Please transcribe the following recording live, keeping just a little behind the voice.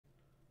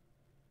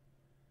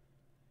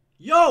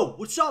Yo,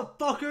 what's up,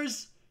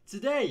 fuckers?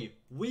 Today,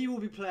 we will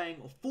be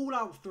playing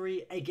Fallout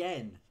 3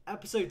 again.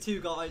 Episode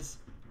 2, guys.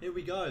 Here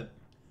we go.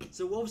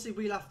 So, obviously,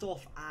 we left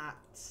off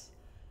at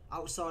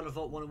outside of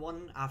Vault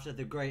 101 after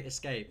the Great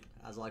Escape,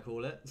 as I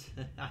call it.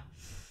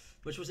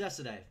 Which was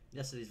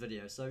yesterday's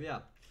video. So,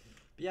 yeah.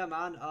 But, yeah,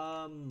 man,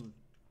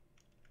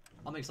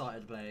 I'm excited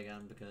to play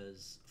again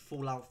because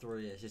Fallout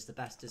 3 is just the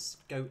best. It's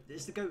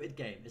the goated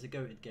game. It's a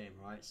goated game,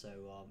 right? So,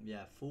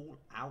 yeah,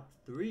 Fallout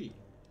 3.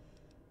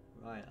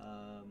 Right,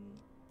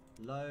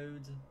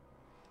 load.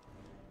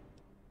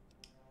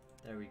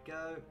 There we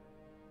go.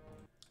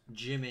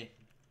 Jimmy.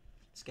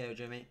 Let's go,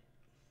 Jimmy.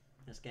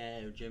 Let's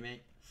go,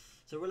 Jimmy.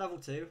 So we're level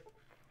 2.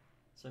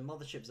 So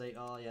Mothership's 8.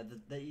 Oh, yeah,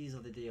 these are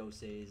the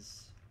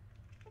DLCs.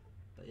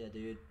 But yeah,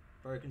 dude.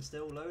 Broken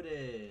still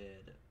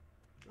loaded.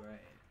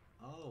 Great.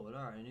 Oh,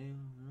 alright.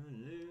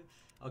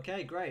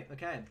 Okay, great.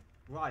 Okay.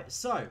 Right,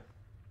 so.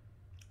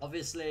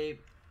 Obviously,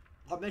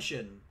 our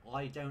mission,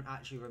 I don't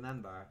actually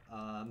remember.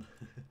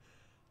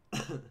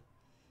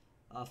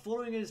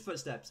 Following in his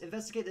footsteps,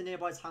 investigate the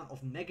nearby town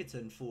of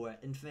Megaton for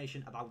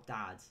information about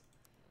Dad.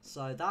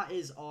 So that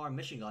is our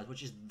mission, guys,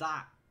 which is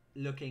that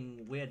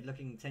weird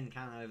looking tin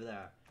can over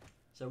there.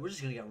 So we're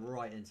just gonna get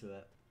right into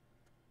it.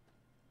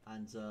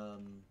 And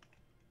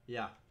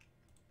yeah.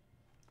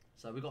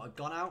 So we got a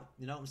gun out,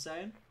 you know what I'm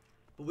saying?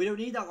 But we don't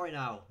need that right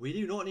now. We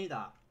do not need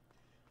that.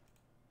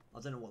 I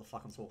don't know what the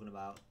fuck I'm talking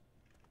about.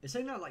 It's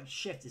saying that like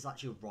shift is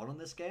actually a run on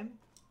this game,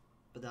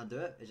 but then I do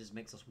it, it just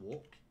makes us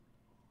walk.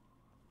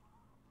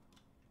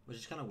 Which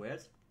is kind of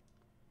weird.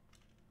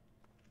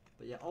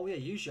 But yeah, oh yeah,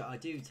 usually I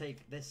do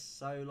take this,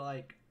 so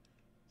like,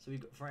 so we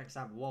got, for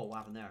example, whoa, what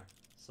happened there?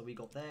 So we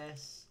got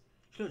this.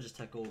 Should have just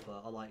took all,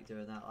 but I like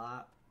doing that like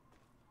that.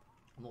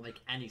 Will not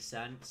make any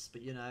sense,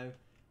 but you know,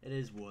 it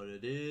is what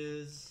it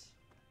is.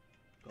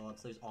 God,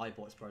 those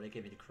iBots, bro, they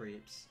give me the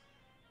creeps.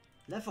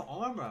 Leather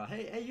armor,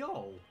 hey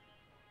yo.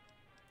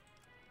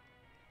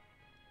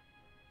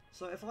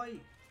 So if I...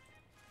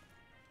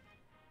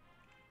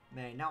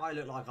 Man, now I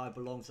look like I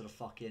belong to the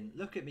fucking...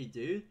 Look at me,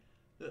 dude.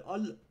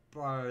 Look,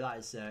 bro, that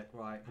is sick.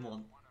 Right, come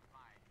on.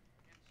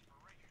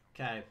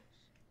 Okay.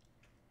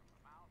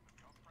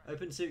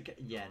 Open suitcase.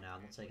 Yeah, no,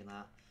 I'm not taking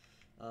that.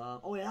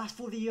 Oh yeah, that's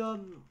for the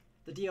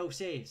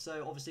DLC.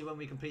 So obviously when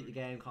we complete the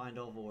game, kind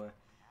of, or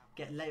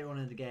get later on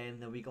in the game,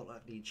 then we got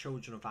like the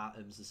Children of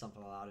Atoms or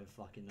something like that. I don't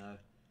fucking know.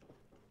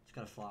 It's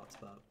kind of fucked,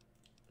 but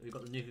we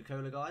got the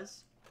Nuka-Cola,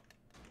 guys.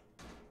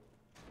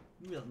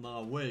 Get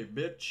my way,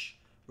 bitch.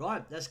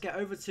 Right, let's get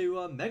over to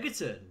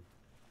Megaton.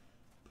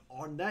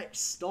 Our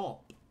next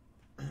stop.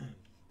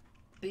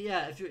 But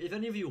yeah, if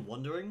any of you are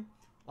wondering,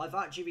 I've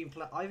actually been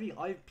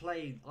I've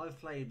played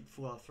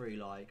Fallout 3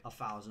 like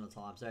 1,000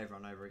 times over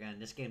and over again.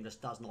 This game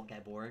just does not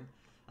get boring,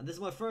 and this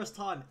is my first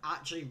time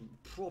actually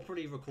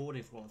properly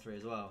recording Fallout 3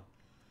 as well.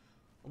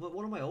 On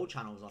one of my old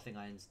channels, I think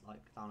I like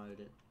downloaded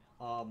it,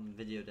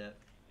 videoed it.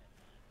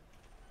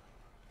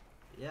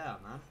 Yeah,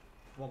 man.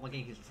 Well, my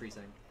game keeps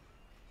freezing.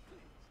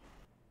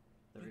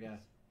 There we go.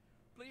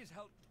 Please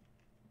help.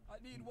 I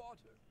need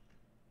water.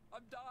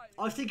 I'm dying.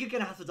 I think you're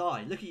gonna have to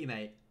die. Look at you,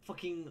 mate.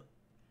 Fucking...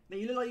 Mate,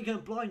 you look like you're gonna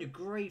blind your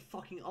grey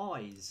fucking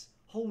eyes.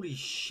 Holy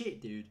shit,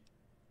 dude.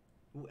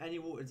 Will any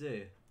water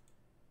do?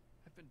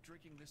 I've been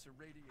drinking this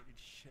irradiated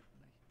shit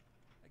and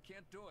I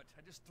can't do it.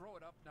 I just throw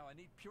it up now. I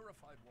need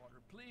purified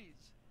water,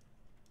 please.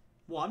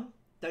 1,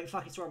 don't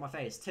fucking throw it in my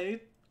face. 2,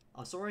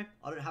 I'm sorry,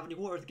 I don't have any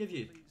water to give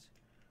you. Please.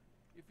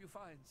 If you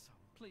find some,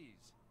 please.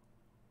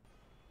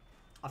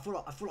 I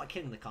feel like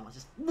killing the cunt. I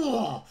just...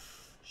 Whoa!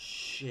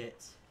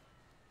 Shit.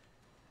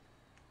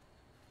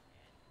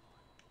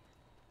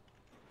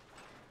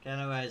 Okay,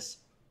 anyways.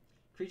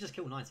 Creatures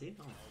kill 19.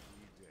 Oh.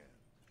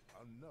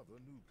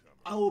 Another newcomer.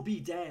 I will be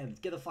damned.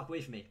 Get the fuck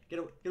away from me. Get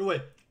away.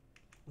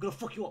 I'm gonna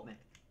fuck you up, mate.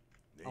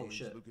 Name's Oh,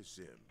 shit. Lucas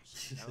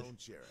Sims, town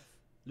sheriff.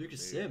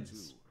 Lucas There,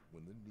 Sims. too,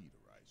 when the need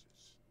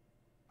arises.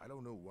 I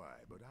don't know why,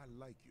 but I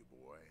like you,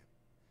 boy.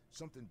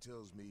 Something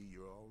tells me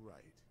you're all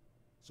right.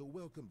 So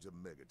welcome to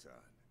Megaton.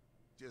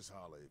 Just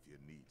holler if you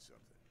need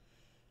something.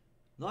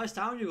 Nice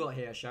town you got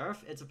here,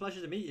 Sheriff. It's a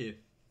pleasure to meet you.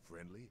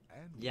 Friendly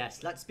and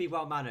Yes, let's be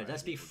well-mannered.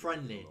 Let's be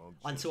friendly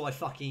until I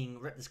fucking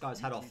rip this guy's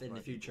head off in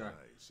the future.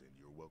 Nice, and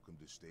you're welcome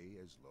to stay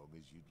as long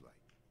as you'd like.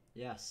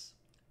 Yes.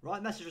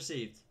 Right, message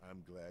received.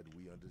 I'm glad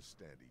we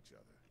understand each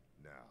other.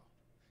 Now,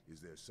 is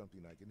there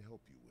something I can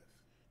help you with?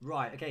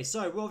 Right, okay,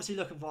 so we're obviously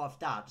looking for our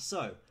dad.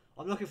 So,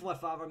 I'm looking for my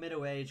father, a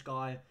middle-aged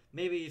guy.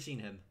 Maybe you've seen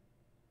him.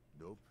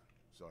 Nope.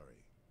 Sorry.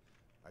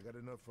 I got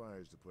enough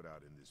fires to put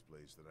out in this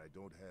place that I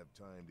don't have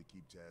time to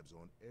keep tabs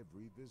on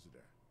every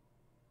visitor.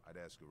 I'd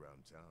ask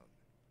around town.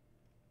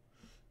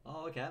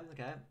 Oh, okay,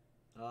 okay.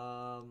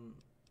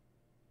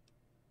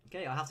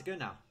 Okay, I have to go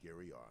now.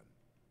 Carry on.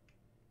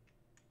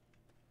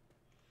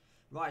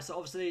 Right, so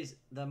obviously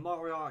the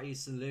Moriarty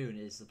Saloon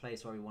is the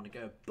place where we want to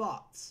go,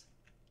 but...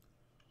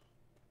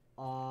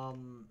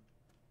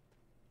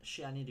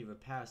 Shit, I need to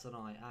repair, don't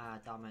I? Ah,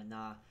 damn it,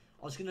 nah.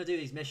 I was gonna do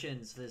these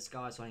missions for this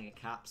guy so I can get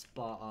caps,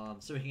 but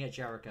so we can get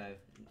Jericho.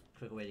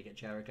 Quicker way to get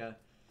Jericho,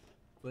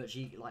 which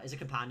he like is a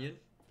companion.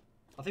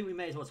 I think we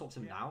may as well talk to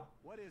him now.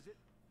 What is it?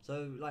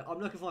 So, like, I'm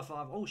looking for my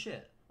father. Oh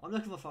shit! I'm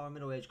looking for my father, a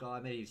middle-aged guy.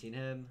 Maybe you've seen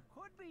him.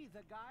 Could be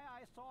the guy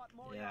I saw at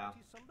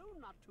Moriarty's saloon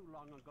not too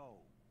long ago.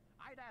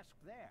 I'd ask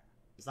there.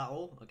 Is that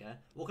all? Okay.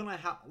 What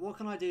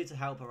can I do to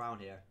help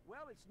around here?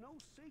 Well, it's no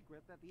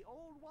secret that the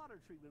old water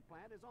treatment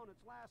plant is on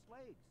its last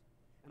legs.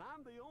 And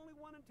I'm the only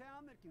one in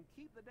town that can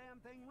keep the damn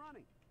thing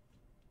running.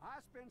 I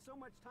spend so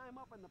much time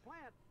up in the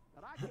plant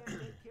that I can't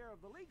take care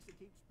of the leaks that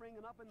keep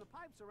springing up in the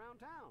pipes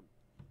around town.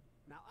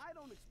 Now, I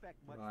don't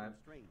expect much from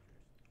strangers,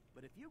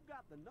 but if you've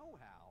got the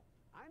know-how,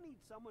 I need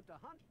someone to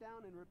hunt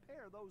down and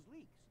repair those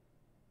leaks.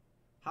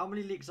 How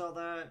many leaks are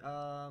there?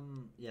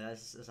 Yeah,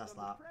 let's ask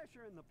From that. the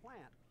pressure in the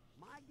plant,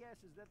 my guess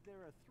is that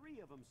there are 3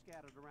 of them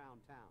scattered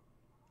around town.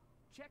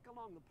 Check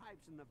along the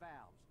pipes and the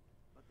valves,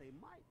 but they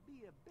might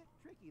be a bit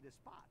tricky to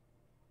spot.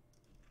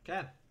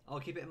 Okay,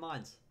 I'll keep it in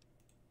mind.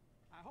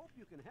 I hope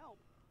you can help.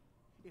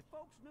 If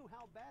folks knew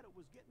how bad it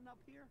was getting up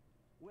here,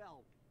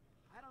 well,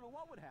 I don't know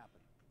what would happen.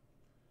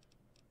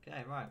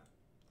 Okay, right.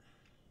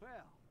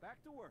 Well,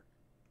 back to work.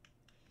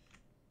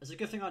 It's a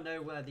good thing I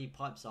know where the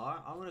pipes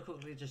are. I'm gonna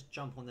quickly just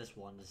jump on this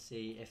one to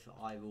see if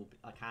I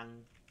can.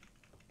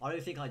 I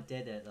don't think I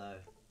did it though.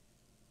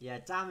 Yeah,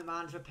 damn it,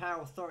 man!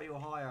 Repair authority or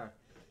higher.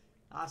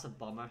 That's a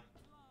bummer.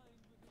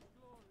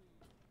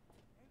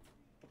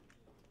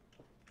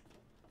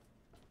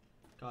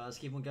 Okay, let's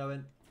keep on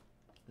going.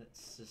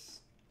 Let's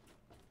just.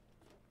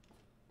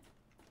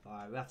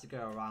 Alright, we have to go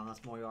around.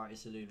 That's Moriarty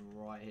Saloon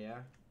right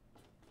here.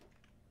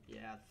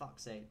 Yeah,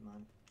 fuck's sake,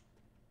 man.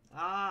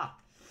 Ah!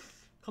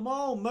 Come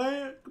on,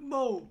 man! Come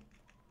on!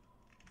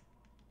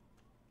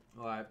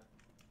 Alright.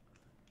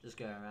 Just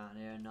go around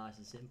here, nice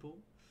and simple.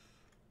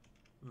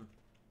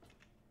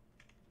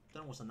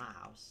 Don't know what's in that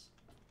house.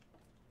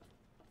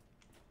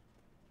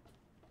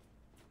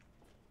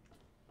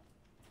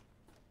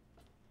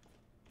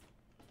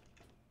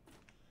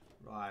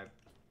 Right.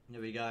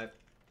 Here we go.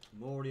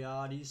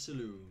 Moriarty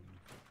Saloon.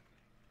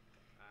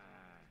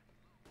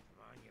 Come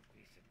on, you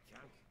piece of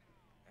junk.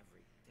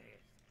 Every day.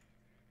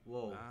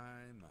 Whoa. My.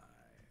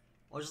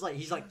 I was just like,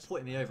 he's like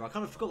putting me over. I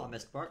kind of forgot that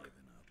Mr. Burke.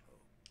 Giving up hope.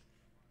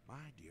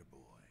 My dear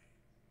boy,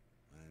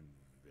 I'm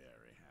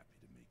very happy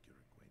to make your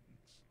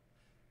acquaintance.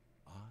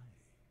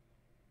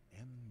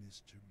 I am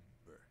Mr.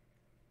 Burke.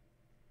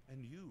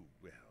 And you,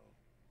 well,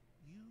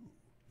 you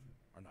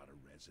are not a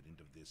resident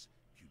of this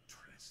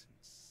putrescent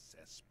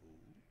cesspool.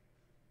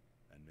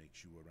 And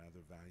makes you a rather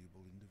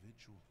valuable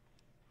individual.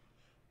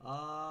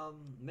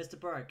 Mr.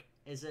 Burke,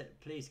 is it?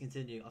 Please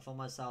continue. I find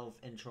myself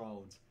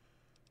enthralled.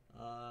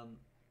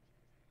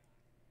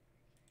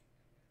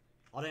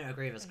 I don't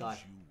agree with this guy. As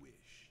you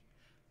wish.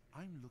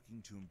 I'm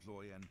looking to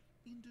employ an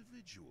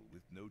individual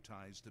with no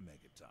ties to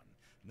Megaton,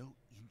 no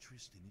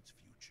interest in its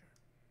future.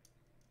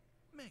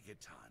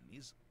 Megaton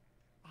is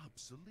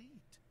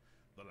obsolete,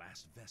 the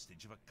last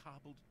vestige of a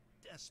cobbled,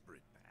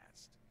 desperate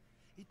past.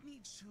 It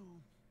needs to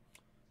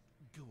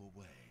go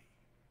away,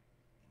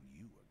 and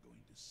you are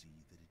going to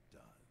see that it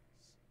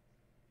does.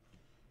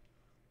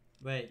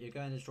 Wait, you're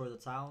going to destroy the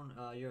town?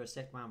 You're a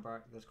sick man,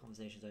 Burke. This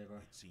conversation's over.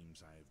 It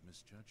seems I have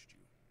misjudged you.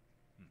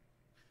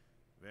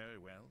 Very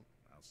well.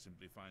 I'll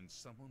simply find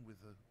someone with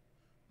a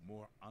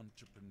more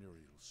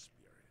entrepreneurial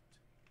spirit.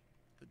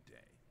 Good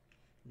day.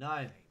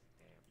 No,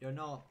 you're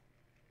not.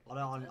 I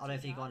don't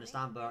think you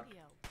understand, Burke.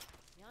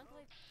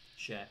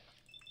 Shit.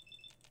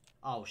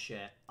 Oh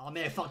shit. I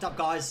may have fucked up,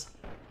 guys.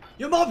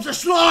 Your mom's a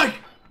slag!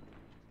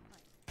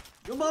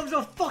 Your mom's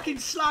a fucking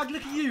slag,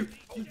 look at you!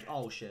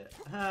 Oh shit.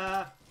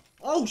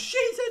 Oh shit,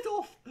 he's head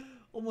off!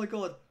 Oh my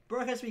god.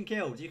 Burke has been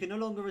killed. You can no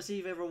longer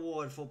receive a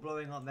reward for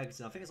blowing up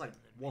Megaton. I think it's like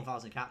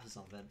 1,000 caps or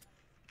something.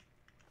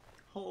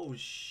 Oh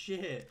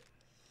shit.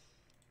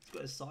 He's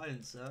got a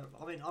silencer.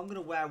 I mean, I'm gonna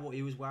wear what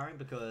he was wearing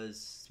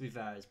because, to be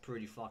fair, it's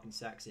pretty fucking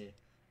sexy.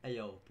 Hey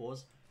yo,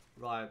 pause.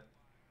 Right.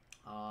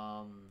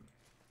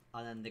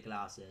 And then the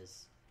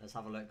glasses. Let's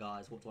have a look,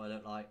 guys. What do I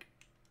look like?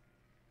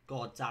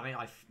 God damn it!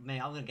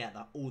 Mate, I'm gonna get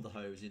that all the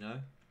hoes, you know,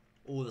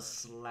 all the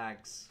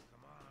slags.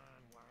 Come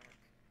on,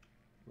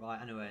 work.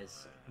 Right.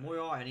 Anyways,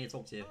 Moriarty, I need to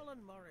talk to you. Colin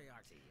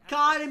Moriarty.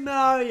 Colin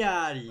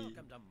Moriarty.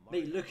 Welcome to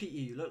Mate, Moriarty. look at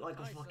you. You look like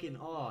a I fucking.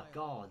 salute Oh my-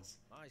 God.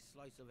 My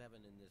slice of heaven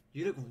in this.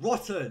 You look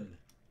rotten.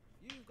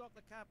 You've got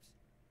the caps.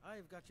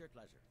 I've got your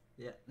pleasure.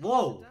 Yeah. Now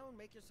Whoa. sit down,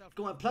 make yourself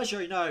Got my comfortable.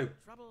 pleasure, you know.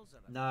 Troubles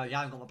and a No, you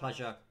haven't got my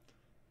pleasure.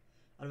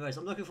 Anyways,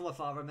 I'm looking for my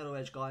father, a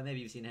middle-aged guy.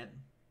 Maybe you've seen him.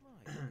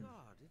 My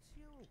God, it's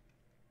you.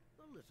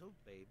 The little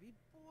baby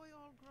boy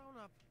all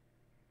grown up.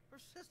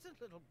 Persistent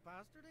little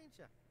bastard, ain't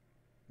you?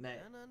 Mate,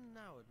 And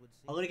now it would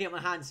seem. I'm gonna get my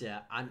hands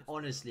here and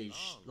honestly,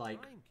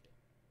 like,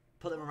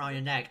 put them around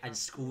your neck and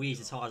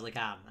squeeze as hard as I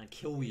can and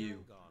kill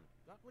you. Gone.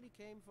 Got what he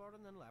came for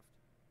and then left.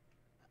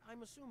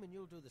 I'm assuming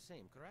you'll do the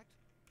same, correct?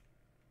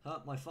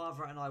 My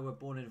father and I were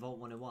born in Vault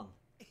 101.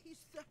 Is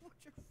that what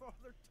your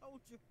father told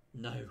you?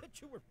 No.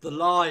 That you were The born-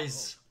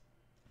 lies!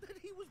 Oh, that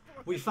he was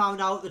born. We found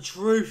out the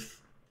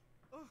truth!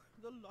 Oh,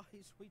 the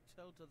lies we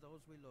tell to those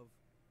we love.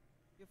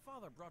 Your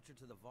father brought you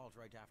to the vault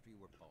right after you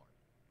were born.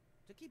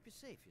 To keep you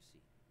safe, you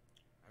see.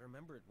 I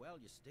remember it well.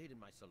 You stayed in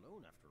my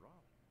saloon after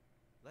all.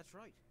 That's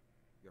right.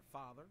 your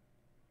father,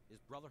 his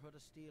Brotherhood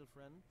of Steel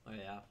friend, Oh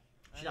yeah.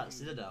 She's and at you,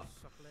 Citadel.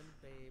 suckling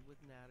babe with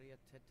nary a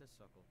tit to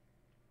suckle.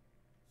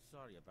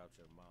 Sorry about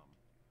your mom,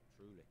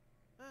 truly.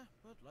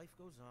 But life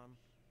goes on.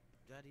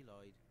 Daddy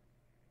lied.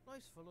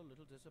 Life's full of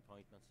little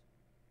disappointments.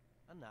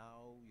 And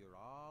now you're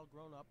all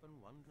grown up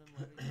and wondering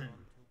where he's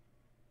gone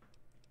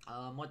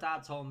to. My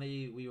dad told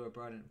me we were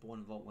born in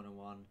Vault 101.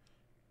 Born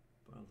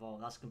in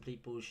Vault. That's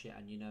complete bullshit,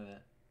 and you know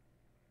it.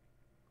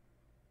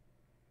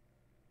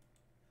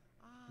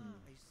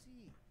 I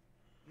see.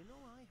 You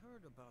know, I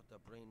heard about the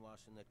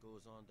brainwashing that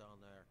goes on down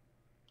there.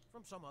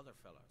 From some other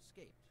fella.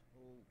 Escaped.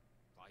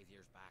 5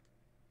 years back.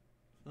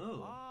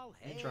 Oh, All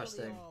hail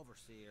interesting. the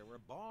overseer.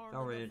 We're born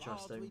Very in the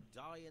vault, interesting. we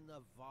die in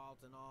the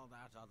vault, and all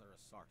that other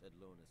assorted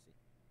lunacy.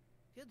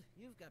 Kid,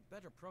 you've got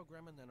better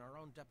programming than our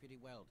own Deputy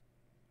Weld.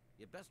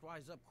 You best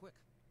wise up quick.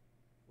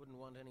 Wouldn't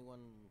want anyone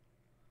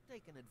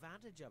taking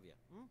advantage of you,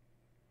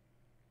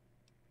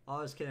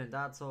 I was kidding.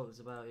 Dad talks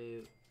about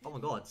you. Oh my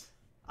god.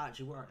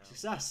 Actually worked.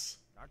 Success.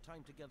 Our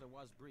time together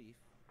was brief,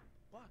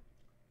 but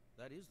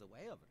that is the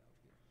way of it out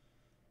here.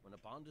 When a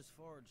bond is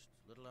forged,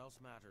 little else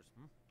matters,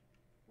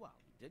 Well,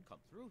 he did come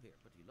through here,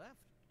 but he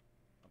left.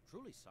 I'm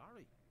truly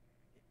sorry.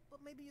 But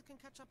maybe you can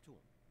catch up to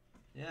him.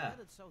 He Yeah.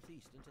 headed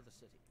southeast into the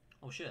city.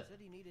 Oh shit. Said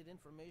he needed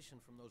information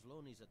from those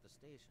loanies at the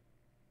station.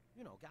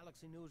 You know,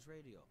 Galaxy News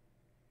Radio.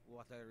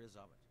 What there is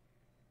of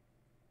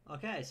it.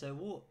 Okay, so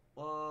what?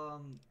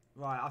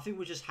 Right. I think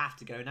we just have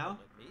to go now.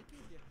 Let me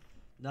keep you.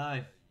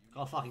 No.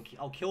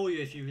 I'll kill you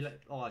if you.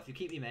 If you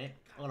keep me, mate.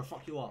 I'm gonna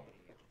fuck you up.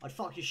 I'd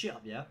fuck your shit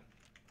up, yeah.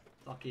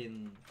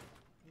 Fucking.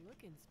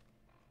 Looking's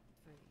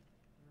free.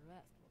 The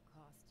rest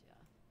will cost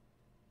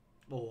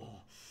ya.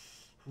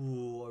 Oh.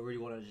 Ooh, I really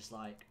want to just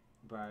like,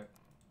 bro.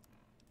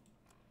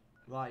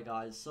 Right,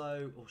 guys.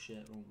 So, oh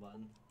shit, wrong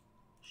button.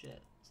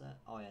 Shit. Is that?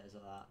 Oh yeah, is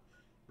that?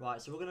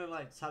 Right. So we're gonna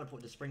like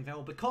teleport to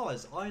Springfield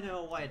because I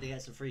know a way to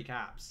get some free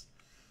caps.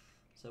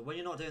 So when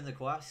you're not doing the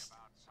quest,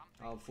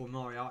 for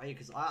Moriarty,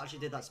 because I actually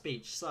did that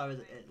speech. So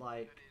it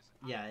like,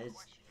 yeah,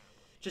 it's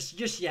just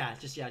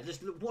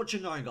watch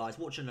and learn, guys.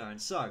 Watch and learn.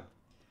 So,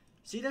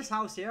 see this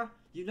house here?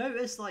 You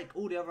notice like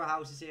all the other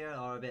houses here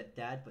are a bit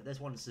dead, but this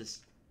one's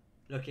just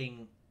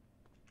looking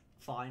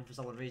fine for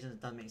some reason.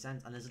 It doesn't make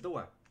sense. And there's a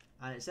door,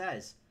 and it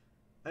says,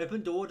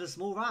 "Open door to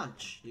small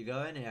ranch." You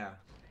go in here,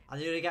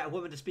 and you're gonna get a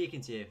woman to speaking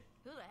to you.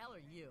 Who the hell are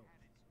you?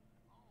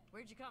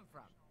 Where'd you come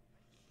from?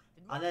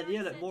 Did And then, Moriarty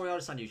yeah, look, send you?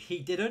 Moriarty sent you. He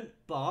didn't,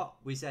 but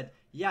we said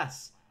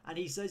yes. And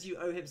he says you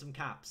owe him some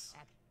caps.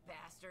 That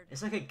bastard.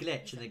 It's like a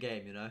glitch in the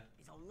game, you know?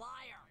 He's a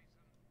liar.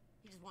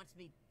 He just wants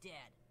me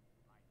dead.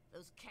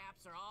 Those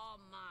caps are all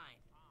mine.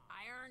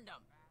 I earned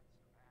them.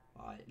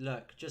 Alright,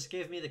 look, just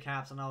give me the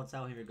caps and I'll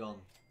tell him you're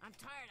gone. I'm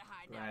tired of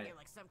hiding Right. out here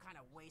like some kind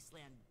of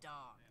wasteland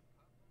dog.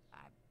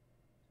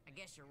 I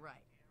guess you're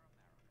right.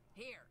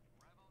 Here.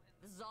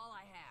 This is all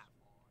I have.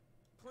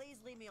 Please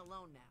leave me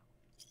alone now.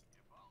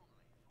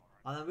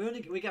 And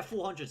then we get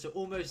 400, so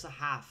almost a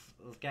half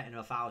of getting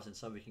 1,000,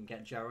 so we can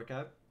get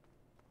Jericho.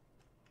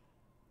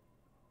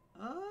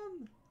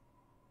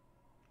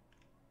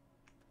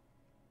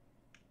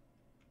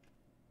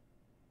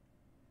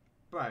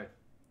 Bro.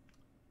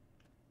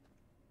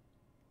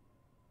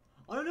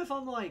 I don't know if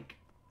I'm like...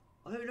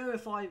 I don't know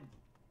if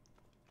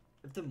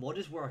if the mod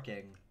is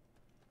working.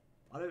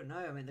 I don't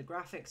know. I mean, the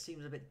graphics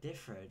seems a bit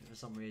different for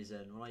some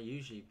reason when I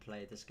usually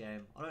play this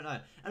game. I don't know.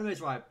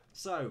 Anyways, right.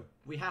 So,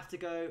 we have to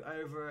go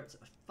over to...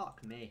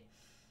 Fuck me.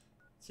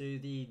 To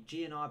the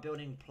G&R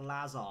Building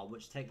Plaza,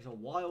 which takes a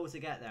while to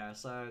get there.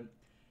 So,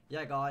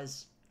 yeah,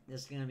 guys.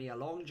 This is going to be a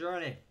long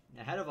journey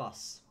ahead of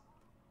us.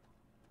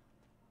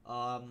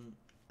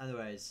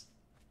 Anyways.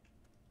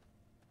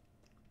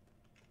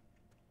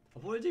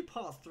 I'll probably do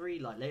part 3,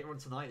 like, later on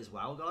tonight as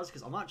well, guys.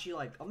 Because I'm actually,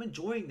 like... I'm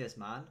enjoying this,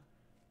 man.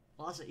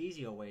 Oh, that's an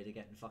easier way to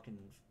get in fucking,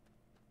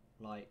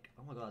 like,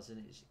 oh my god,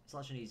 it's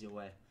such an easier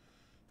way.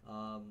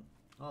 Oh,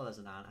 there's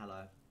an ant,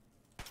 hello.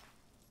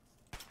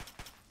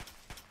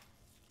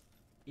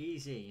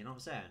 Easy, you know what I'm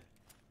saying?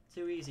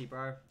 Too easy,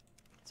 bro.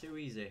 Too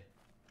easy.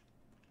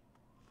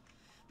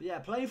 But yeah,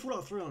 playing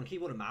Fallout 3 on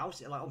keyboard and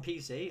mouse, like on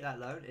PC, let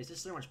alone, is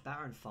just so much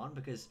better and fun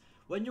because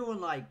when you're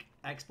on, like,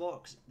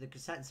 Xbox, the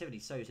sensitivity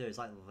is so too. It's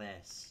like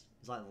this.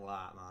 It's like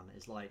that, man.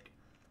 It's like,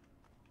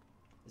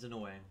 it's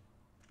annoying.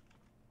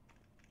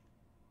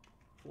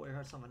 I thought I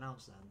heard something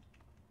else then.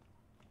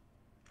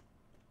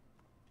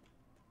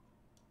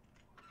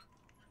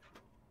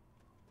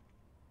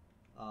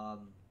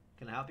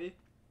 Can I help you?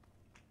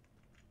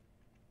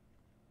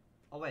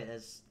 Oh wait,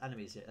 there's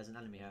enemies here. There's an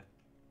enemy here.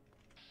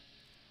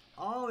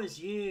 Oh, it's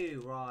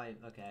you! Right,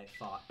 okay,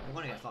 fuck. I'm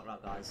gonna get fucked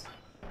up, guys.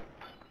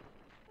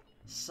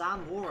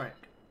 Sam Warwick.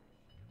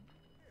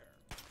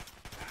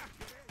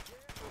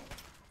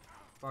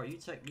 Bro, you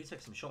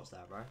took some shots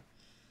there, bro.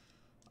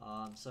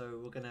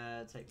 So we're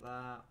gonna take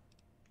that.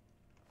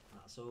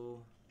 That's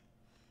all.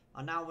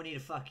 And now we need a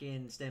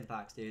fucking stim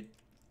packs, dude.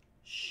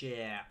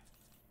 Shit.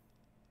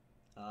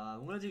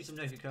 I'm gonna do some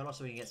Nokia Cola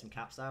so we can get some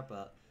caps there,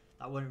 but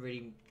that wouldn't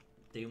really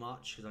do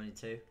much because I need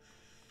 2.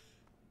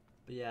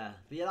 But yeah,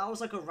 that was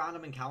like a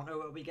random encounter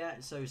that we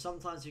get. So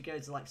sometimes we go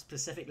to like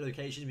specific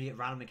locations, we get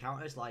random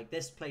encounters. Like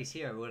this place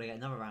here, we're gonna get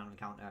another random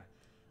encounter.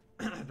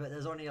 But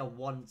there's only a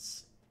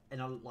once in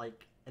a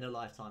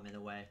lifetime in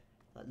a way,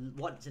 like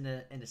once in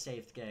a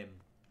saved game,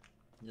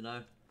 you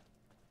know.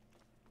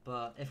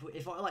 But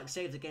if I like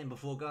save the game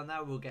before going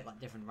there, we'll get like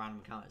different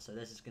random encounters. So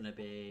this is gonna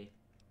be.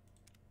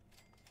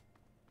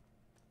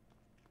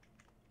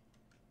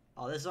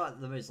 Oh, this is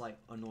like the most like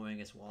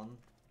annoyingest one,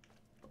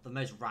 the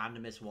most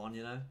randomest one,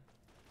 you know.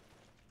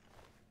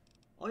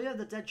 Oh yeah,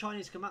 the dead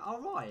Chinese command. All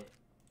right.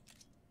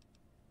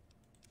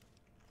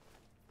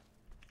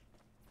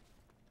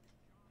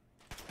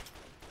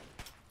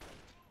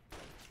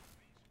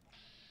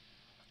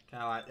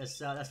 Okay, alright,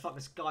 let's fuck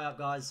this guy up,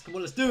 guys. Come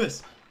on, let's do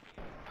this!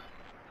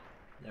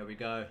 There we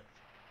go.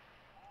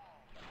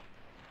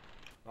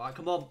 Right,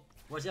 come on.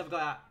 Where's the other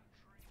guy at?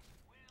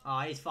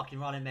 Ah, he's fucking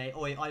running, mate.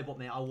 Oh, I bought,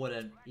 mate. I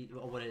wouldn't.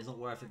 It's not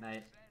worth it,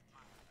 mate.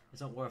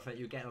 It's not worth it.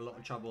 You're getting a lot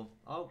of trouble.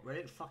 Oh,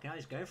 really? Fucking hell,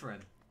 he's going for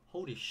him.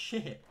 Holy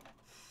shit.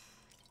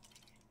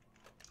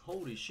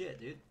 Holy shit,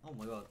 dude. Oh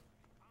my god.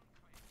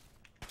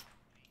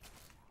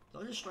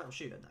 Did I just straight up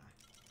shoot him there?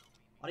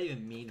 I didn't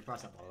even mean to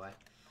press that, by the way.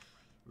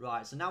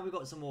 Right, so now we've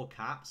got some more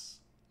caps.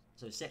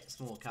 So 6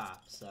 more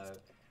caps. So,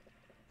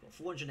 got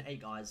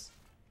 408 guys.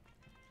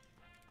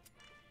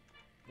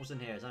 What's in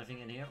here? Is there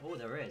anything in here? Oh,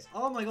 there is.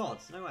 Oh my god,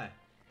 no way.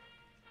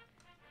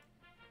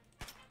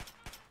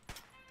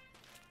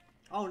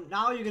 Oh,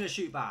 now you're gonna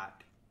shoot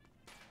back.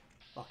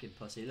 Fucking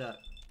pussy, look.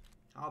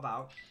 How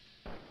about?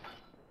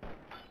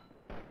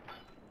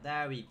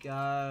 There we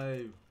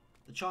go.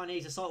 The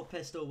Chinese assault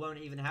pistol won't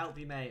even help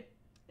you, mate.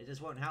 It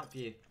just won't help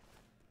you.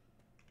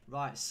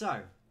 Right,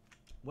 so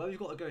where we've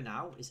got to go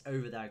now is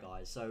over there,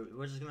 guys. So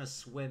we're just gonna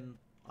swim.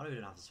 I don't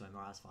even have to swim.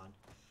 Alright, that's fine.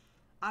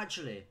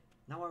 Actually,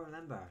 now I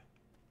remember.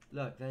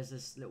 Look, there's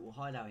this little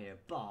hideout here,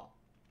 but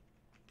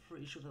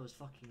pretty sure there was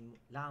fucking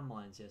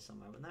landmines here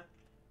somewhere, wasn't there?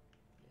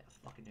 Yeah,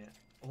 fucking it.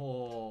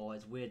 Oh,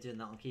 it's weird doing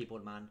that on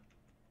keyboard, man.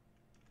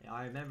 Yeah,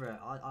 I remember it.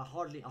 I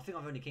think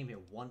I've only came here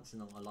once in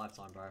my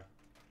lifetime, bro.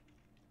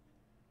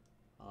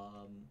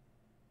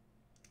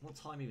 What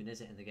time even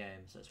is it in the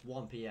game? So it's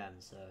 1 PM,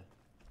 so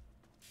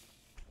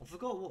I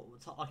forgot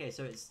what time. Okay,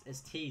 so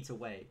it's T to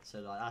wait, so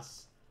like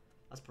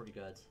that's pretty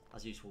good.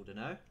 That's useful to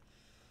know.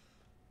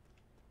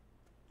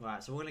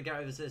 Right, so we're gonna get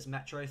over to this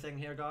metro thing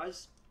here,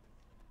 guys.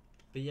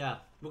 But yeah,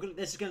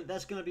 there's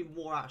gonna be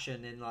more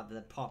action in like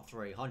the part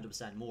 3,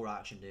 100% more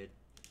action, dude.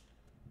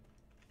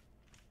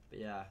 But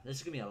yeah, this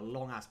is gonna be a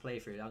long ass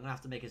playthrough. I'm gonna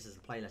have to make this as a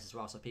playlist as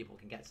well, so people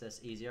can get to this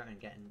easier and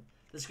get in.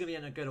 This is gonna be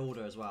in a good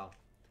order as well.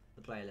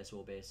 The playlist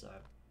will be so.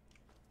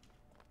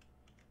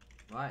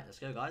 Right, let's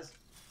go, guys.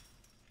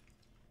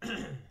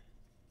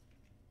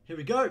 Here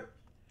we go.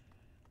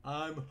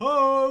 I'm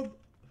home.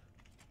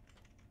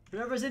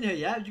 Whoever's in here,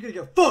 yeah, you're gonna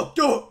go fucked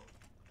up.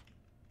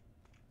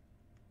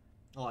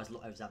 Oh, it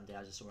was empty.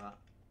 I just saw that.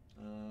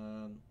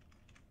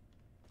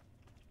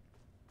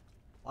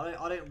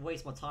 I don't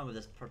waste my time with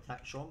this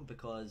protection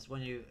because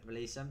when you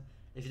release him,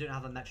 if you don't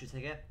have a metro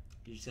ticket,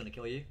 he's just gonna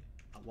kill you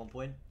at one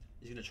point.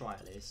 He's gonna try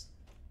at least.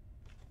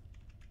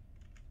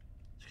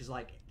 Because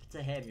like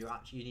to him, you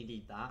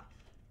need that,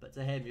 but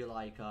to him, you're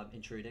like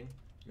intruding.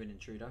 You're an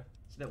intruder.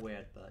 It's a bit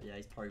weird, but yeah,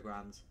 he's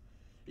programmed.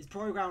 He's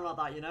programmed like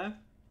that, you know.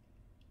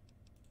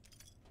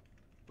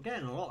 We're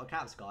getting a lot of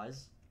caps,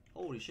 guys.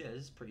 Holy shit,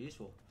 this is pretty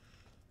useful.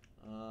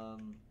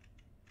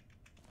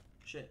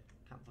 Shit,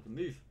 can't fucking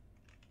move.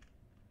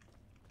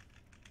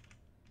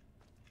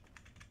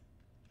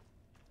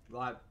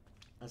 Right,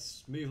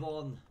 let's move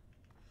on.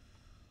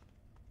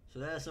 So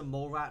there's some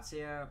mole rats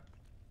here.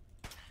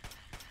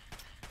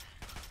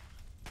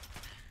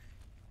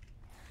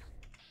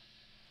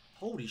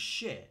 Holy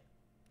shit.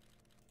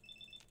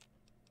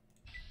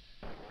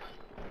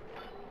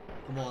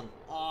 Come on.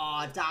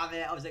 Oh, damn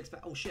it. I was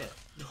expecting. Oh, shit.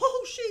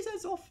 Oh, shit. His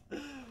head's off.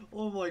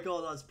 Oh, my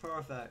God. That's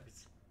perfect.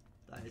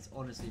 That is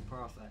honestly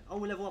perfect. Oh,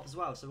 we level up as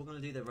well. So we're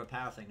going to do the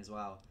repair thing as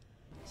well.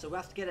 So we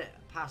have to get it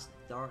past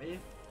 30.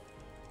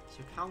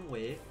 So can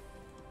we?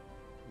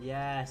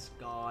 Yes,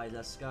 guys.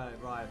 Let's go.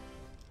 Right.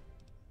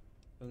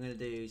 I'm going to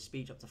do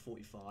speech up to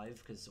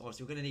 45. Because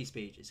obviously we're going to need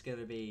speech. It's going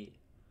to be...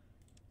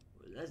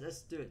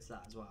 Let's do it to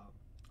that as well.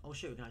 Oh,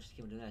 shit. We can actually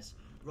keep on doing this.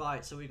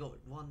 Right. So we got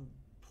 1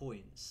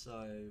 point.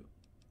 So...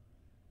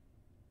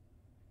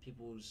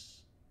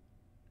 people's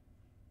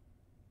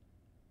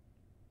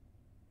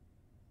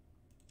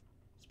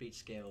speech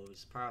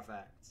skills,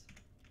 perfect.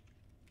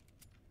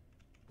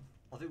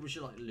 I think we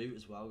should like loot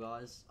as well,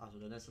 guys. After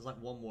doing this, there's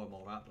like 1 more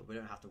mole rat, but we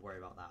don't have to worry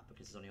about that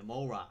because it's only a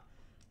mole rat.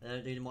 They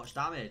don't do much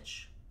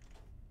damage.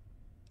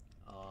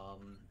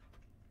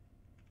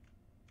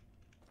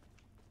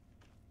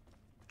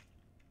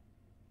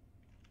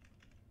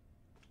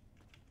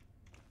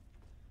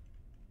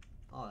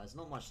 Oh, there's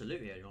not much to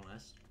loot here, to be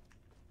honest.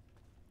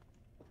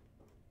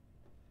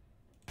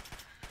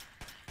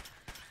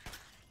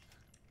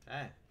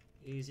 Okay,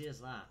 easy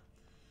as that.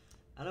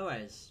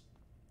 Anyways,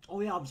 oh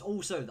yeah,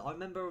 I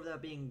remember there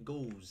being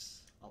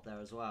ghouls up there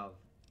as well.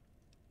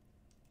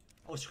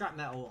 Oh, scrap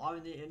metal. I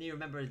only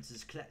remember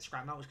to collect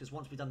scrap metals because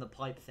once we've done the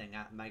pipe thing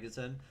at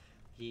Megaton,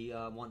 he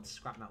wants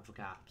scrap metal for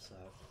Cap, so...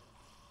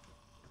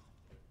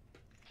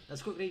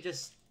 Let's quickly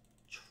just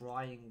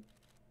try and...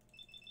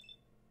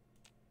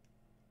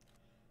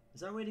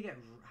 Is there a way to get...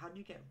 How do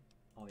you get...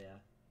 Oh, yeah.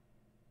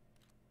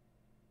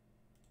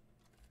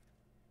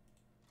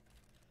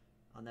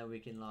 And then we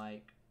can,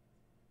 like...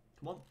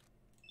 Come on.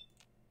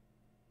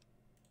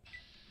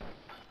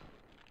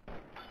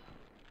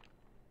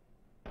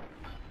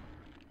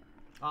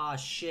 Ah,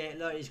 shit.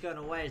 Look, he's going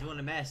away. He's going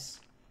to miss.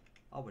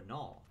 Oh, we're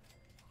not.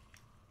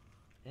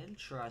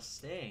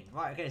 Interesting.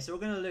 Right, okay, so we're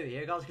going to loot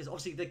here, guys, because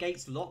obviously the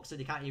gate's locked, so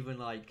they can't even,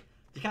 like...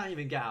 They can't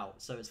even get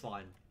out, so it's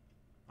fine.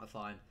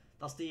 Fine.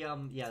 That's the,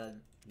 yeah, the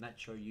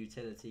Metro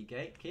Utility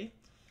Gate key.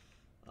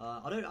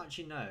 I don't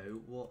actually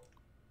know what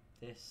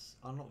this...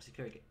 Unlock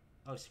security...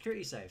 Oh,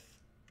 security safe.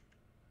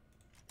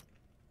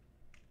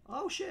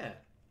 Oh, shit.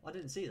 I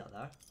didn't see that,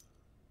 though.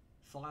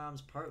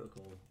 Firearms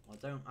protocol. I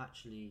don't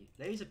actually...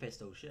 Laser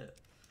pistol, shit.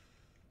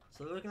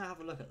 So we're going to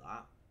have a look at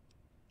that.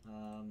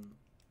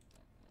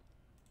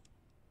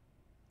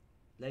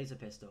 Laser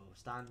pistol.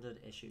 Standard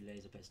issue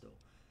laser pistol.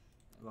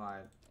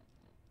 Right.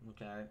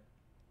 Okay.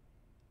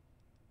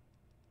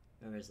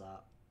 Where is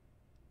that?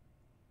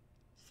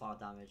 5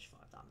 damage,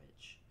 5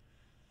 damage.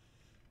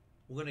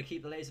 We're going to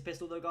keep the laser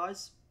pistol though,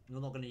 guys. We're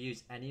not going to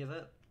use any of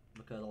it.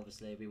 Because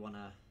obviously we want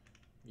to...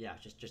 Yeah,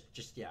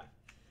 just yeah.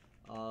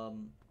 Oh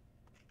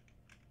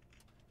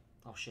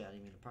shit, I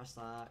didn't mean to press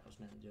that. I was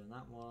meant to do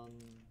that one.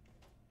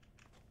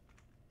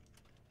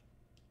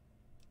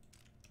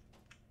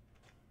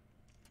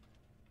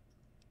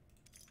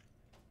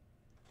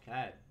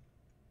 Okay.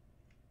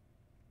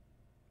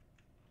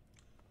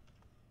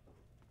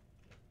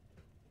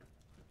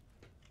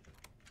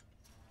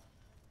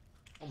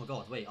 Oh my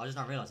god, wait, I just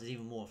now realised there's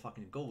even more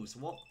fucking ghouls.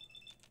 What?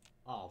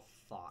 Oh,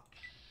 fuck.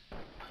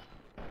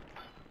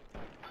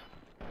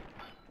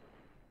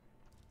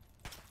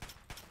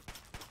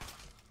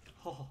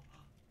 Oh,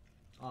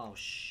 oh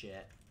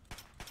shit.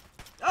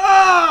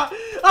 Ah!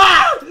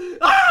 Ah!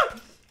 Ah!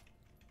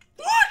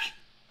 Fuck!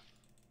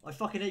 I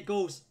fucking hate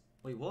ghouls.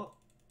 Wait, what?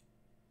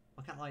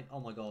 I can't like. Oh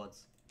my god.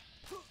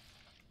 Come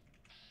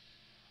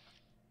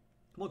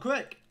on,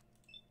 quick!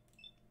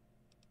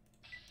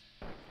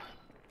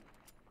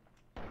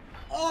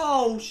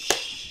 Oh,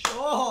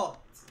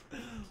 shot!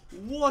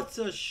 What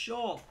a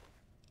shot!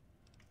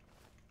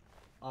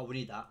 Oh, we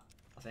need that,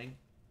 I think.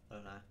 I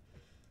don't know.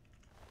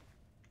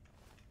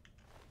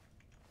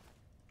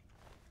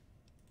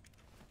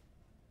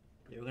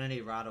 Yeah, we're gonna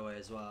need Radaway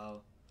as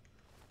well.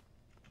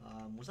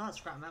 Was that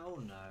scrap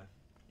metal? No,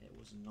 it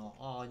was not.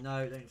 Oh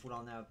no, don't fall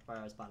down there, bro.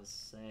 I was about to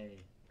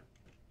say.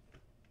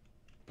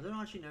 I don't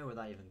actually know where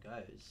that even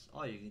goes.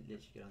 Oh, you can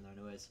literally go down there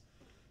anyways.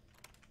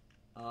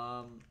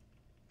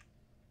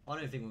 I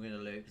don't think we're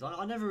gonna loot because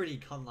I never really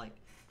come like.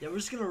 Yeah, we're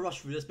just gonna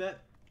rush through this bit.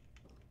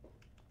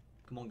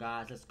 Come on,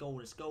 guys, let's go,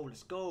 let's go,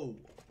 let's go.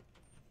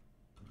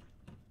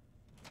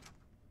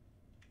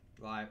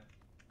 Right.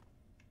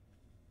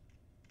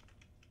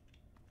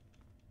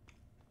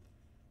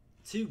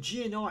 To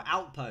GNR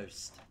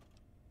Outpost.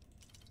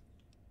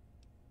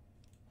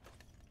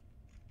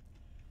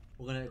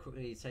 We're gonna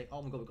quickly take.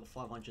 Oh my god, we've got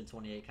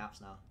 528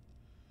 caps now.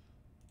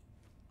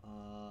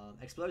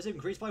 Explosive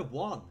increased by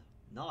 1.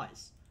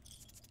 Nice.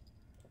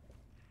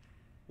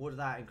 What did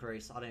that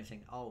increase? I don't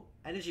think. Oh,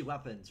 energy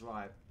weapons,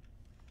 right.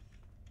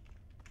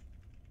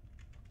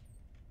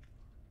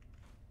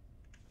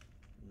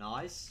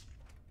 Nice.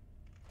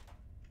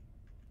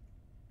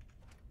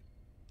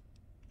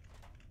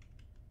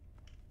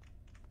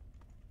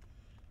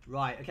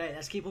 Right, okay,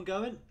 let's keep on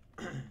going.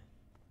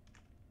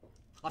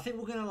 I think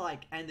we're gonna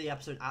like end the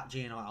episode at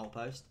GNR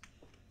Outpost.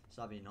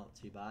 So that'd be not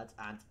too bad.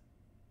 And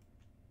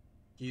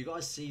do you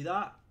guys see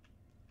that?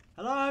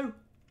 Hello?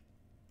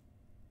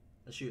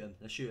 Let's shoot him.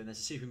 Let's shoot him. There's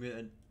a super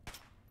mutant.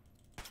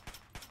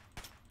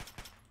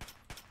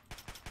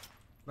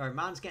 Bro,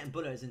 man's getting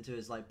bullets into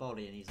his like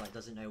body and he's like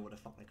doesn't know where the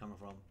fuck they're coming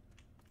from.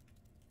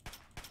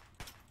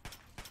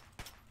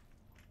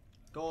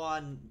 Go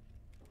on.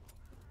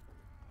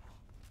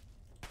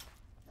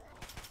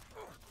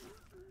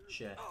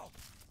 Shit.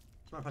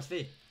 Someone press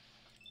V.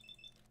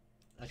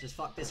 Let's just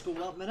fuck this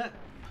school up a minute.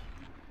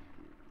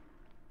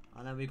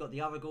 And then we've got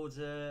the other goal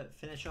to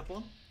finish up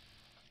on.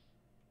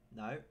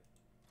 No.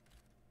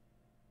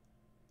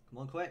 Come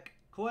on, quick.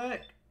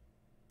 Quick!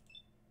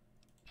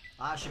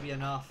 That should be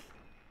enough.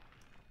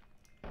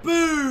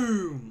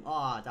 Boom!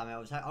 Ah, oh, damn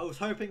it. I was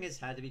hoping his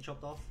head to be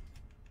chopped off.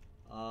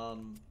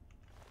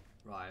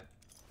 Right.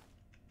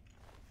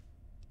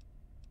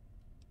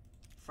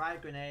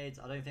 Frag grenades.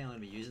 I don't think I'm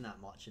going to be using that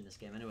much in this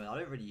game anyway. I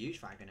don't really use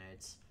frag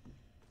grenades.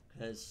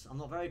 Because I'm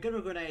not very good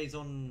with grenades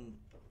on...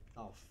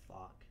 Oh,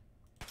 fuck.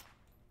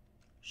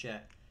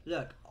 Shit.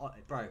 Look,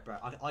 bro,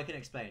 I can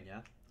explain,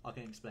 yeah? I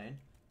can explain.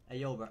 Hey,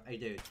 yo, bro. Hey,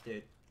 dude.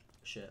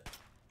 Shit.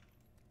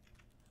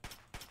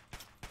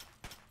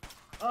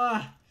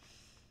 Ah!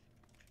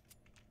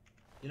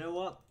 You know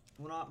what?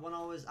 When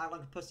I was acting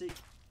like a pussy...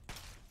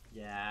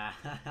 Yeah.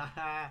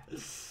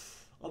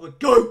 I'm a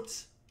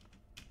goat!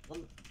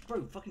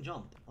 Bro, fucking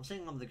jump. I'm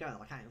saying I'm the girl.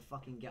 I can't even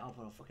fucking get up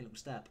on a fucking little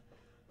step.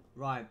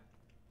 Right.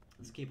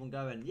 Let's keep on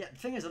going. Yeah, the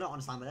thing is, I don't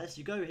understand about this.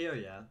 You go here,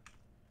 yeah,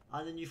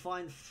 and then you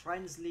find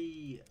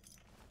friendly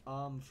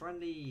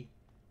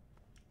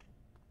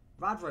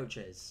rad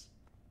roaches.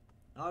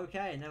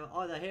 Okay, no,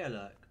 oh, they're here,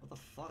 look. What the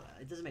fuck?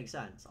 It doesn't make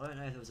sense. I don't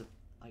know if it was a,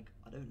 like,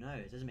 I don't know.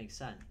 It doesn't make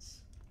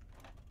sense.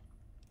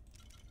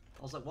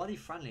 I was like, why are they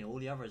friendly? All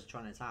the others are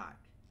trying to attack.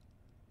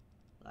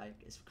 Like,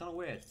 it's kind of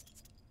weird.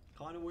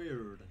 Kind of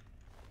weird.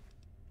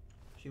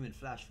 Human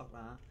flesh, fuck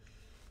that.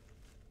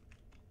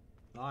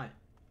 Right.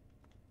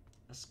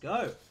 Let's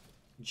go.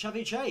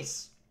 Chevy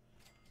Chase.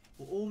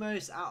 We're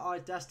almost at our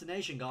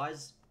destination,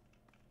 guys.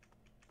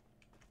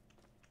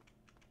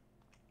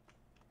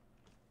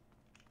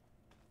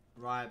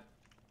 Right.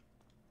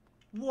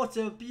 What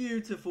a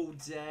beautiful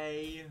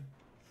day.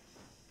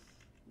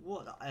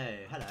 What? Oh,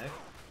 hello.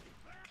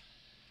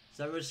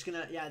 So we're just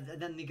gonna, yeah, and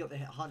then we got the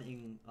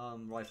hunting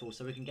rifle,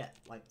 so we can get,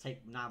 like,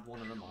 nab one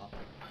of them up.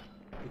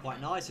 Be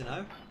quite nice, you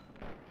know.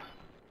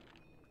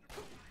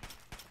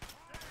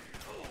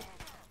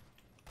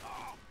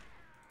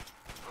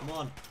 Come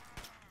on.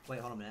 Wait,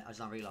 hold on a minute. I just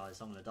now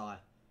realised I'm gonna die.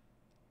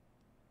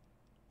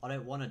 I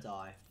don't want to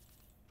die.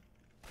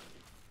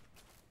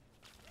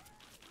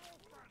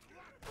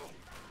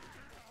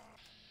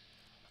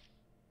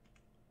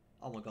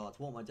 Oh my god,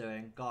 what am I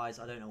doing? Guys,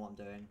 I don't know what I'm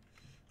doing.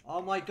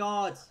 Oh my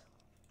god!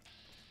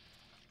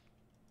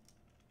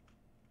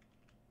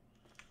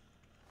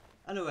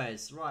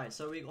 Anyways, right,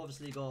 so we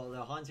obviously got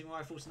the hunting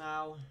rifles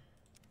now.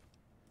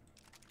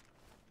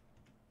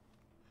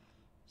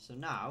 So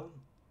now,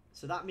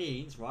 so that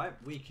means, right,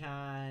 we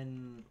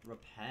can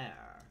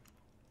repair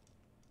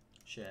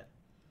shit.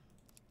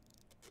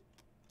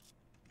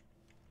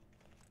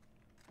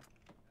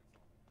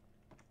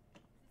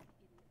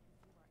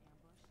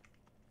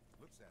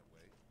 Looks that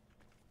way.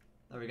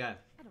 There we go.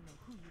 I don't know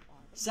who you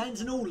are.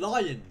 Sentinel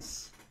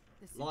Lions!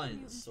 The super Lions,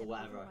 mutants or have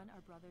whatever. overrun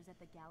our brothers at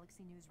the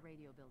Galaxy News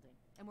radio building,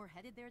 and we're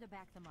headed there to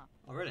back them up.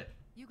 Oh, really?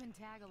 You can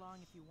tag along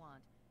if you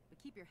want, but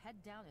keep your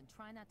head down and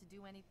try not to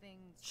do anything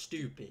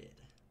Stupid.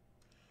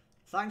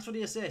 Thanks for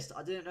the assist.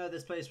 I didn't know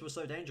this place was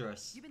so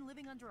dangerous. You've been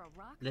living under a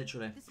rock?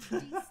 Literally. This is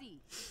DC.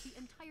 The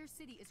entire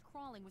city is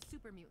crawling with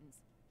super mutants.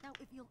 Now,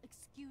 if you'll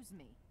excuse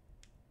me.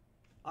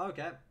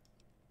 Okay.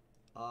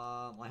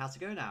 I have to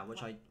go now,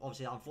 which I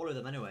obviously I'll follow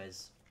them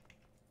anyways.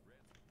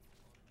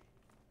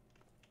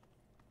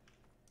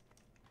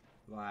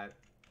 Right.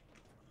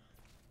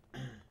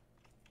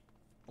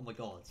 Oh my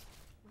god.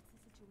 What's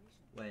the situation?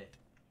 Wait.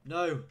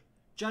 No!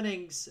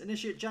 Jennings!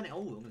 Initiate Jennings!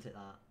 Oh, I'm gonna take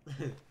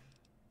that.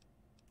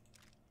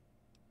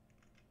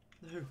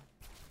 No.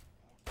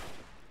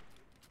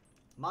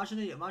 Imagine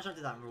I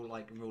did that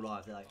in real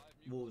life. They're like,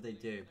 what would they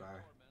do, bro?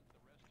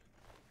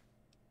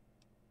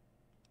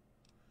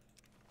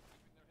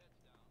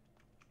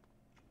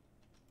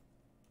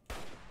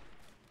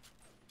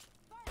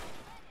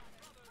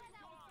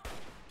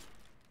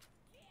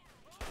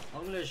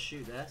 I'm gonna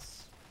shoot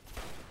this.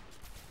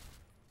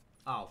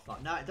 Oh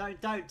fuck! No,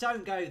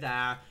 don't go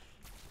there.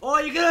 Oh,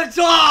 you're gonna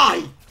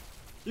die!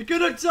 You're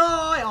gonna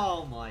die!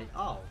 Oh my!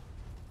 Oh.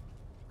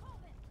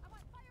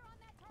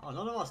 Oh,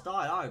 none of us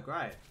died. Oh,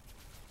 great.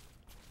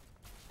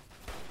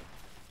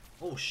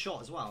 Oh,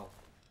 shot as well.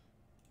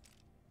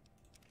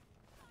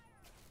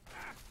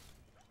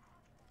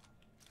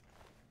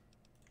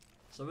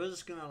 So we're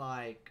just gonna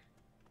like,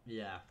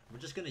 yeah, we're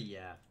just gonna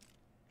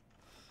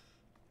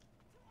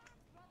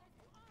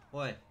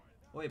Oi,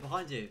 oi,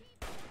 behind you.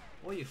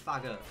 Oi, you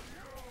faggot.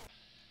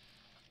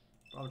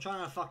 Bro, I'm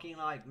trying to fucking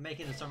like make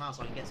it into something else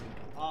so I can get some.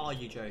 Oh, are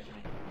you joking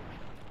me?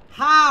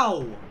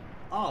 How?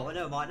 Oh, well,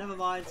 never mind, I'm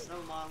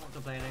not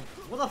complaining.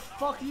 Where the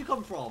fuck do you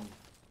come from?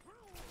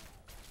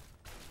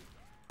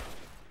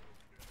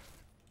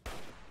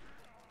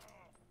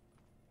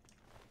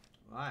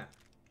 Right.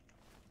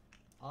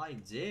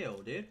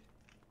 Ideal, dude.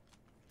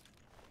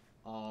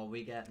 Oh,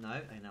 we get, no,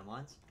 hey, never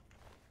mind.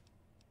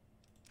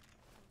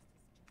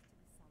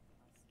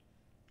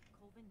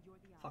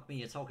 Fuck me,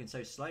 you're talking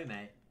so slow,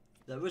 mate.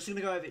 We're just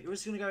gonna go over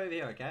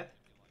here, okay?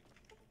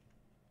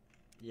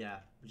 Yeah,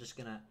 we're just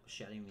gonna,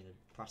 shit, I didn't mean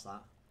to press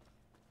that.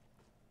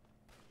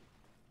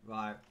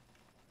 Right.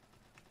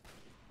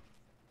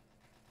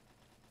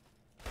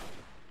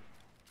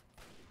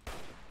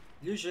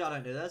 Usually I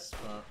don't do this,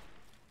 but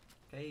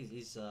okay,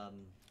 he's we're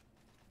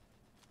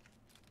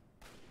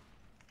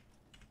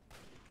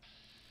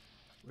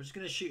just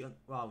gonna shoot him.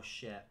 Oh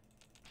shit.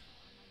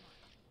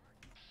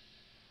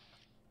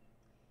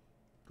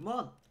 Come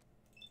on.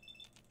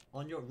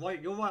 On your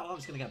right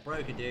arm's gonna get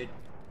broken, dude.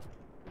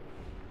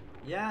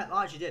 Yeah,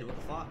 I actually did. What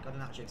the fuck? I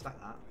didn't actually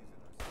expect that.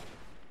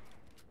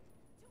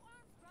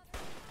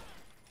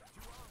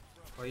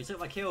 Bro, you took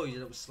my kill, you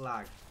little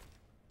slag.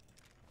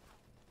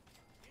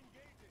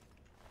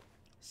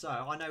 So,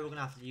 I know we're going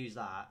to have to use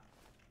that.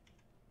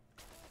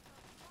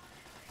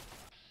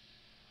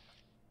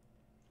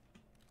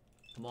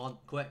 Come on,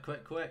 quick,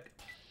 quick, quick.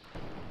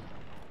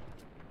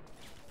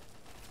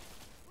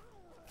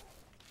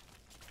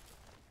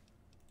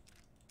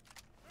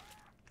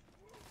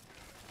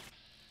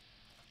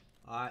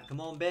 Alright, come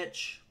on,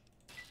 bitch.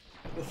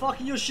 You're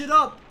fucking your shit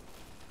up!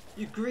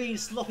 You green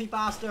sloppy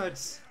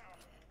bastards!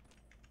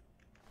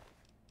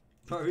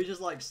 Bro, he's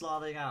just like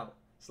sliding out.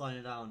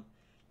 Sliding down.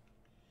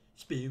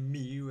 Spin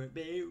me,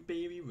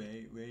 baby,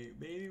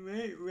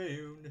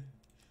 round.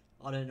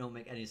 I don't know,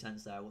 make any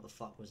sense there. What the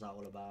fuck was that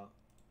all about?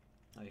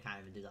 Oh, you can't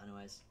even do that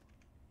anyways.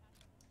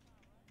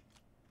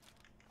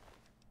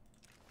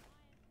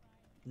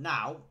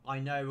 Now, I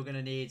know we're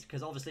gonna need,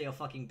 because obviously a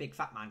fucking big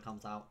fat man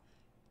comes out.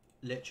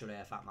 Literally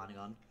a fat man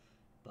gun.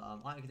 But,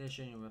 item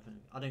condition, your weapon,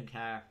 I don't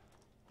care.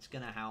 It's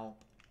gonna help.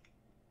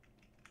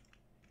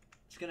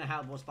 It's gonna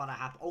help what's about to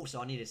happen.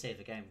 Also, I need to save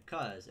the game,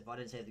 because if I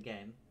didn't save the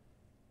game...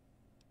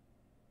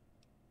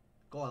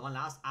 God, my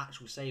last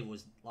actual save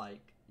was,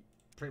 like,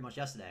 pretty much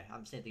yesterday. I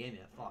haven't saved the game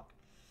yet, fuck.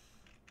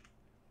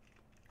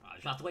 I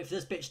just have to wait for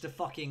this bitch to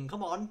fucking...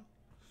 Come on!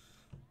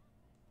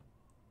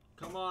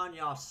 Come on,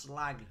 you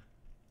slag.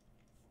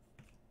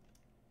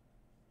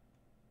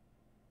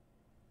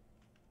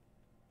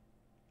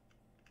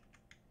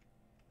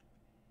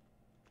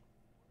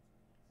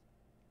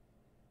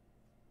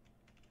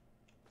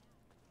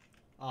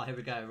 Oh, here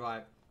we go,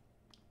 right.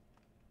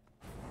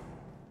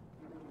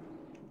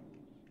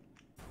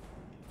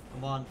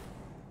 Come on.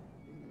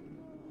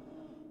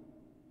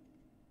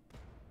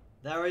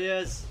 There he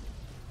is.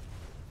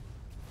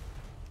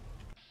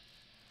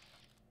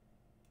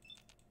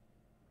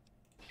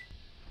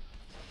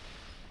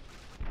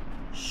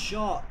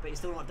 Shot, but he's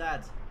still not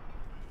dead.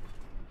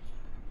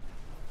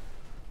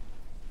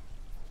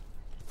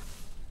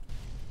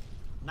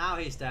 Now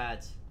he's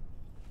dead.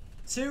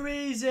 Too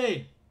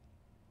easy.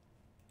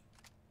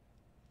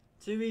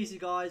 Too easy,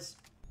 guys.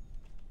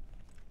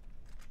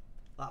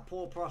 That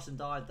poor person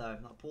died, though.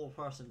 That poor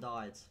person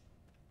died.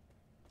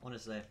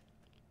 Honestly.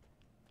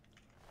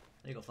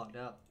 They got fucked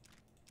up.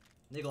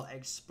 They got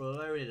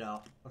exploded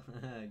up.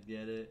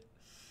 Get it?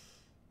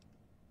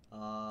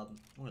 I'm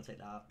gonna take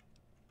that.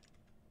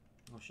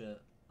 Oh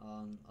shit.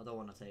 I don't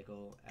want to take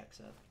all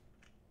exit.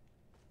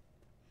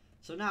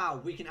 So now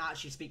we can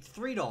actually speak to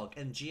Three Dog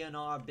in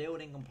GNR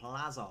Building and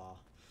Plaza.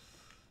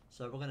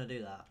 So we're gonna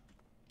do that.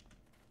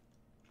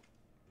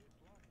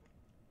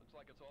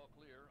 It's all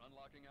clear,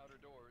 unlocking outer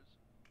doors.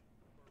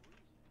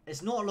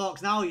 It's not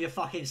locked now, you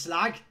fucking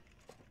slag.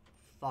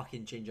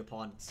 Fucking ginger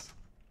ponts.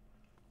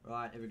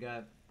 Right, here we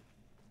go.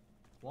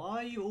 Why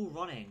are you all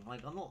running?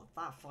 Like, I'm not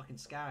that fucking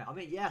scary. I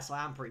mean, yes,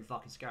 I am pretty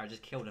fucking scary. I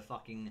just killed a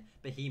fucking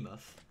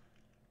behemoth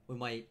with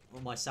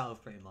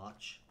myself, pretty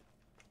much.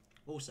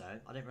 Also,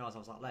 I didn't realise I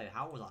was that low.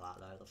 How was I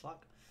that low? The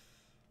fuck?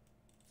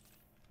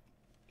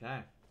 Okay.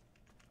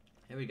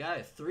 Here we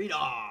go. Three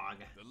Dog.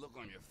 The look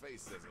on your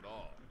face says it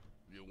all.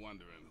 You're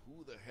wondering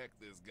who the heck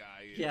this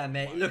guy is. Yeah,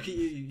 mate. Look at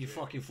you, you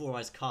fucking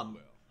four-eyes cunt.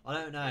 Well, I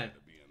don't know.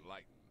 to be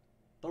enlightened.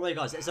 By the way,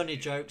 guys, it's only a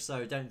joke,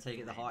 so don't take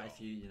it to heart if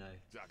you know.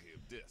 Jockey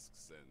of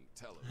discs and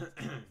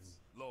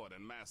televisions. Lord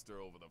and master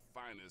over the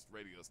finest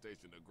radio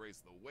station to grace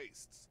the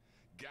wastes.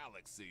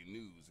 Galaxy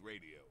News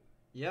Radio.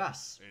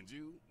 Yes. And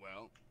you,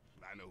 well,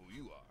 I know who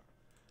you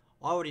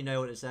are. I already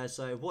know what it says.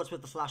 So, what's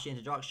with the flashy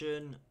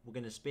introduction? We're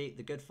going to speak.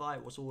 The good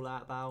fight. What's all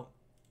that about?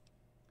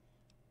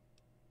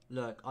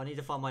 Look, I need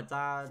to find my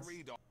dad.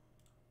 We've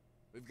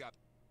got...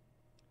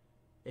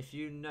 If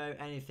you know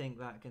anything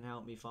that can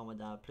help me find my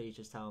dad, please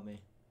just tell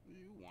me.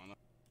 You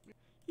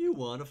You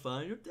wanna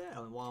find your dad?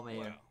 I mean, why am I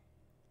here? Well,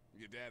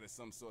 your dad is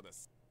some sort of...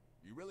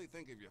 You really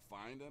think if you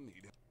find him,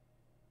 he'd...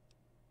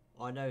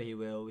 I know he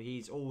will.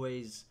 He's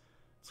always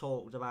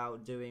talked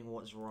about doing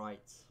what's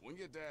right. When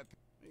your dad...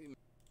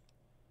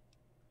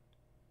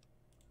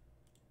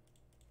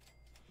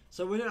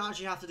 So we don't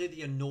actually have to do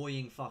the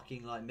annoying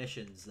fucking like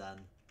missions then.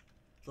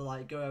 To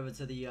like go over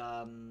to the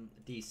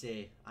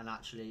DC and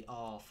actually,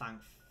 oh thank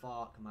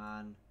fuck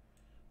man.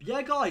 But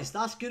yeah guys,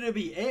 that's gonna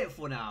be it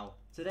for now.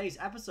 Today's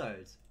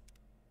episode.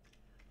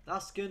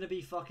 That's gonna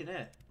be fucking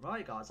it.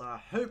 Right guys, I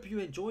hope you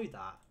enjoyed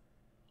that.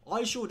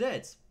 I sure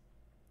did.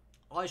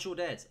 I sure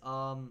did.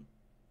 That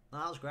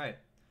was great.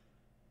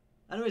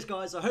 Anyways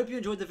guys, I hope you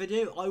enjoyed the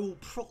video.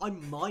 I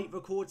might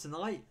record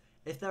tonight.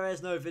 If there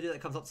is no video that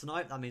comes up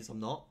tonight, that means I'm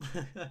not.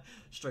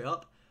 Straight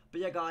up.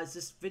 But yeah guys,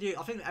 this video,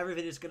 I think every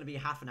video is going to be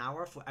half an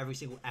hour for every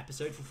single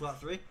episode for Fallout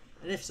 3.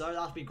 And if so,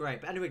 that'd be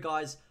great. But anyway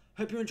guys,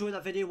 hope you enjoyed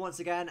that video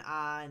once again.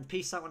 And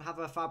peace out and have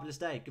a fabulous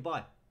day.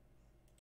 Goodbye.